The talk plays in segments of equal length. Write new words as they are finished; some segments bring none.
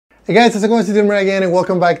Hey guys, it's Archimatix again and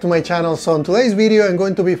welcome back to my channel. So in today's video I'm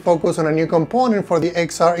going to be focused on a new component for the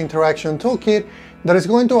XR Interaction ToolKit that is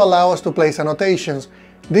going to allow us to place annotations.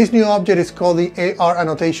 This new object is called the AR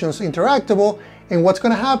Annotations Interactable, and what's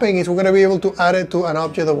going to happen is we're going to be able to add it to an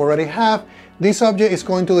object that we already have. This object is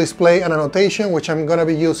going to display an annotation, which I'm going to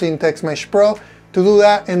be using XR Pro to do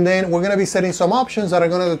that, and then we're going to be setting some options that are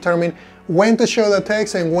going to determine when to show the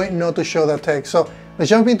text and when not to show the text. So let's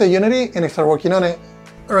jump into Unity and start working on it.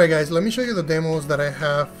 Alright guys, let me show you the demos that I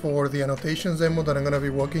have for the annotations demo that I'm going to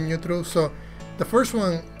be walking you through. So the first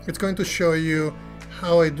one, it's going to show you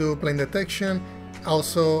how I do plane detection,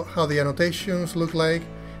 also how the annotations look like.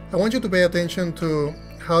 I want you to pay attention to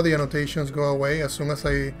how the annotations go away as soon as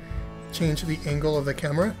I change the angle of the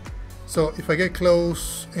camera. So if I get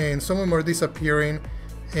close and some of them are disappearing,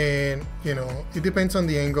 and it depends on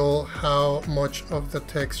the angle how much of the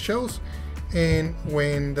text shows and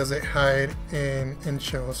when does it hide and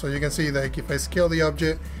show. So you can see that if I scale the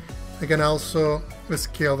object, I can also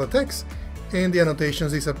scale the text and the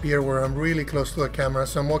annotations disappear where I'm really close to the camera.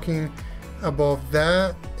 So I'm walking above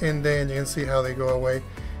that and then you can see how they go away.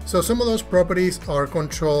 So some of those properties are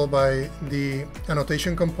controlled by the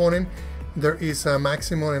annotation component. There is a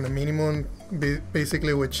maximum and a minimum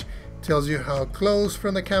basically, which tells you how close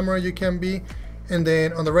from the camera you can be. And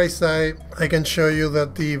then on the right side, I can show you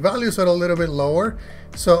that the values are a little bit lower.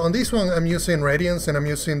 So on this one, I'm using radians and I'm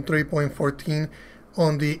using 3.14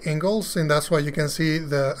 on the angles, and that's why you can see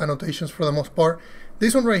the annotations for the most part.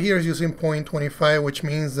 This one right here is using 0.25, which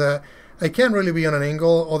means that I can't really be on an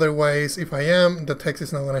angle. Otherwise, if I am, the text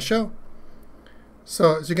is not going to show.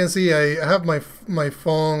 So as you can see, I have my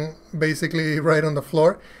phone basically right on the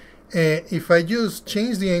floor. And if I just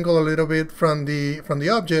change the angle a little bit from the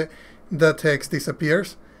object, the text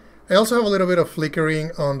disappears. I also have a little bit of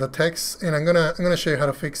flickering on the text, and I'm gonna show you how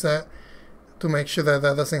to fix that to make sure that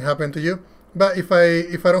that doesn't happen to you. But if I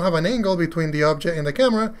don't have an angle between the object and the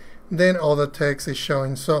camera, then all the text is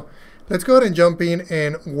showing. So let's go ahead and jump in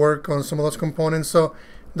and work on some of those components. So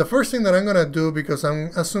the first thing that I'm gonna do, because I'm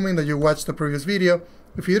assuming that you watched the previous video,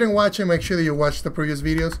 if you didn't watch it, make sure that you watch the previous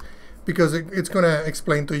videos, because it's gonna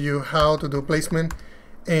explain to you how to do placement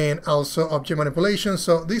and also object manipulation.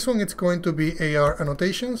 So this one, it's going to be AR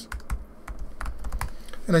annotations,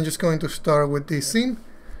 and I'm just going to start with this scene.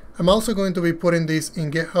 I'm also going to be putting this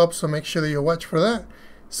in GitHub, so make sure that you watch for that.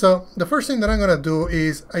 So the first thing that I'm going to do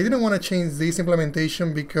is, I didn't want to change this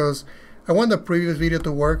implementation because I want the previous video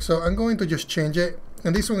to work, so I'm going to just change it,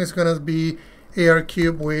 and this one is going to be AR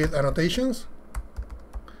cube with annotations.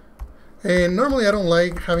 And normally I don't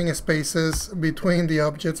like having spaces between the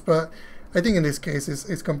objects, but I think in this case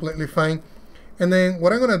it's completely fine. And then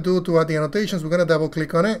what I'm going to do to add the annotations, we're going to double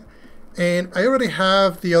click on it. And I already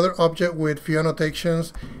have the other object with few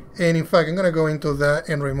annotations. And in fact, I'm going to go into that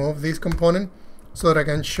and remove this component so that I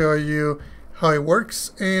can show you how it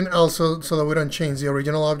works, and also so that we don't change the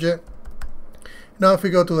original object. Now, if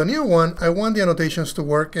we go to the new one, I want the annotations to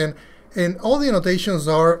work, and all the annotations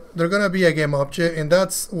they're going to be a game object, and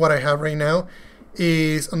that's what I have right now.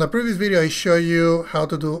 Is on the previous video I show you how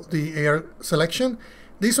to do the AR selection.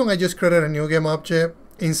 This one I just created a new game object.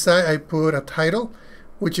 Inside I put a title,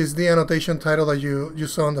 which is the annotation title that you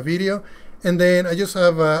saw in the video, and then I just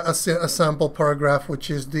have a sample paragraph, which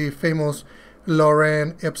is the famous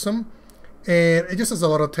Lorem Ipsum, and it just has a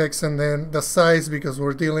lot of text. And then the size, because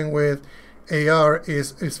we're dealing with AR,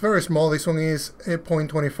 is very small. This one is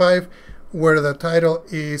 0.25, where the title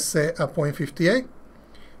is a 0.58.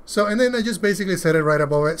 So, and then I just basically set it right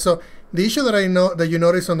above it. So the issue that you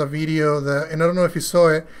noticed on the video, and I don't know if you saw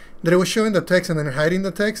it, that it was showing the text and then hiding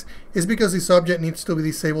the text, is because this object needs to be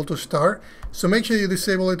disabled to start. So make sure you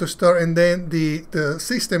disable it to start, and then the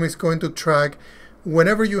system is going to track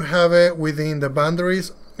whenever you have it within the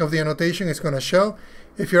boundaries of the annotation, it's going to show.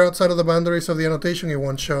 If you're outside of the boundaries of the annotation, it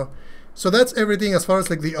won't show. So that's everything as far as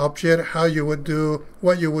like the object, how you would do,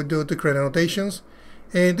 what you would do to create annotations.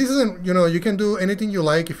 And this isn't, you can do anything you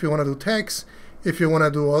like. If you want to do text, if you want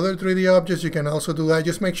to do other 3D objects, you can also do that.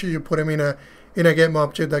 Just make sure you put them in a game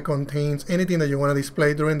object that contains anything that you want to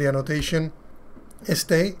display during the annotation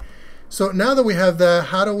state. So now that we have that,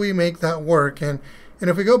 how do we make that work? And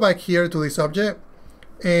if we go back here to this object,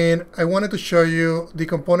 and I wanted to show you the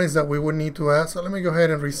components that we would need to add. So let me go ahead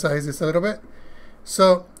and resize this a little bit.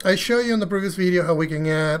 So I showed you in the previous video how we can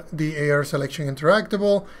add the AR selection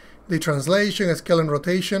interactable, the translation, scale, and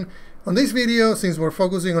rotation. On this video, since we're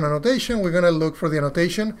focusing on annotation, we're going to look for the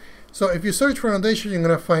annotation. So if you search for annotation, you're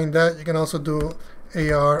going to find that. You can also do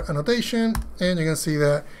AR annotation, and you can see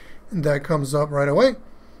that comes up right away.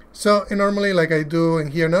 So normally, like I do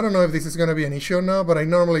in here, and I don't know if this is going to be an issue now, but I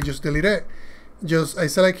normally just delete it. I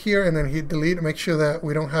select here and then hit delete, make sure that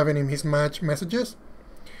we don't have any mismatch messages.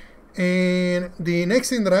 And the next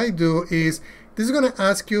thing that I do is, this is going to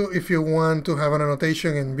ask you if you want to have an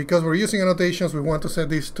annotation, and because we're using annotations, we want to set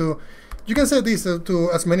these to, you can set these to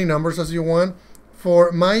as many numbers as you want.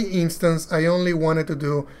 For my instance, I only wanted to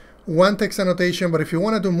do one text annotation, but if you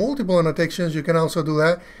want to do multiple annotations, you can also do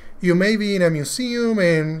that. You may be in a museum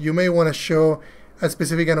and you may want to show a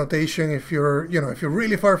specific annotation if you're, if you're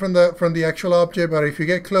really far from the actual object, but if you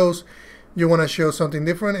get close, you want to show something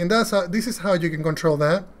different, and this is how you can control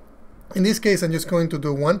that. In this case, I'm just going to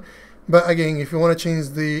do one, but again, if you want to change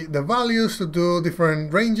the values to do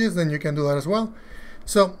different ranges, then you can do that as well.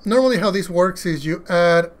 So normally how this works is you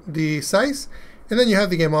add the size, and then you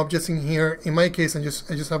have the game objects in here. In my case, I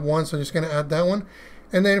just have one, so I'm just going to add that one.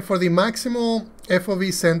 And then for the maximal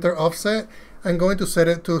FOV center offset, I'm going to set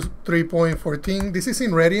it to 3.14. This is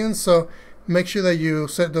in radians, so make sure that you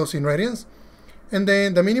set those in radians. And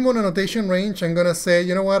then the minimum annotation range, I'm going to say,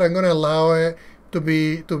 you know what, I'm going to allow it to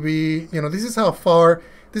be, this is how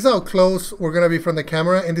close we're going to be from the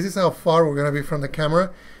camera, and this is how far we're going to be from the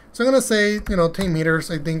camera. So I'm going to say, 10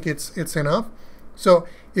 meters, I think it's enough. So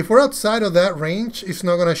if we're outside of that range, it's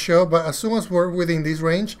not going to show, but as soon as we're within this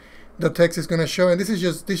range, the text is going to show, and this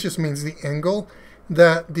just means the angle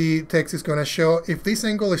that the text is going to show. If this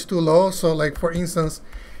angle is too low, so like for instance,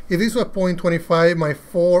 if this was 0.25,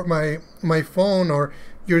 my phone or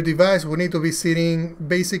your device would need to be sitting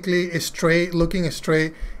basically straight, looking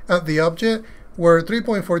straight at the object, where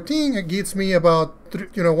 3.14 it gives me about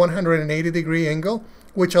 180-degree angle,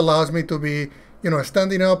 which allows me to be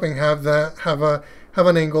standing up and have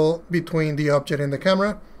an angle between the object and the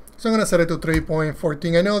camera. So I'm going to set it to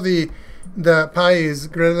 3.14. I know the pi is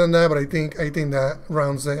greater than that, but I think that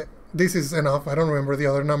rounds it. This is enough. I don't remember the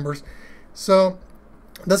other numbers. So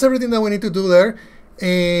that's everything that we need to do there.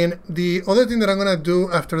 And the other thing that I'm going to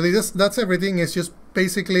do after this, that's everything, is just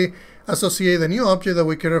basically associate the new object that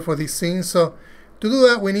we created for this scene. So to do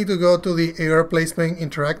that, we need to go to the AR placement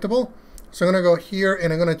interactable. So I'm going to go here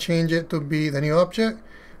and I'm going to change it to be the new object,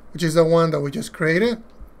 which is the one that we just created.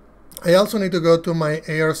 I also need to go to my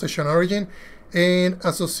AR session origin and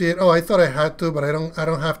associate. Oh, I thought I had to, but I don't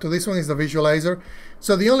have to. This one is the visualizer.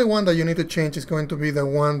 So the only one that you need to change is going to be the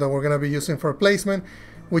one that we're going to be using for placement,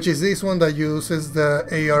 which is this one that uses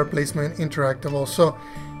the AR placement interactable. So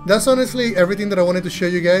that's honestly everything that I wanted to show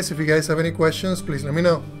you guys. If you guys have any questions, please let me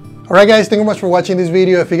know. Alright guys, thank you much for watching this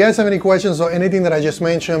video. If you guys have any questions or anything that I just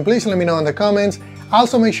mentioned, please let me know in the comments.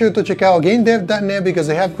 Also make sure to check out gamedev.net because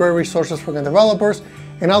they have great resources for game developers.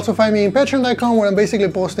 And also find me in patreon.com where I'm basically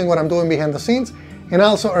posting what I'm doing behind the scenes and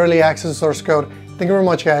also early access source code. Thank you very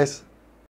much guys.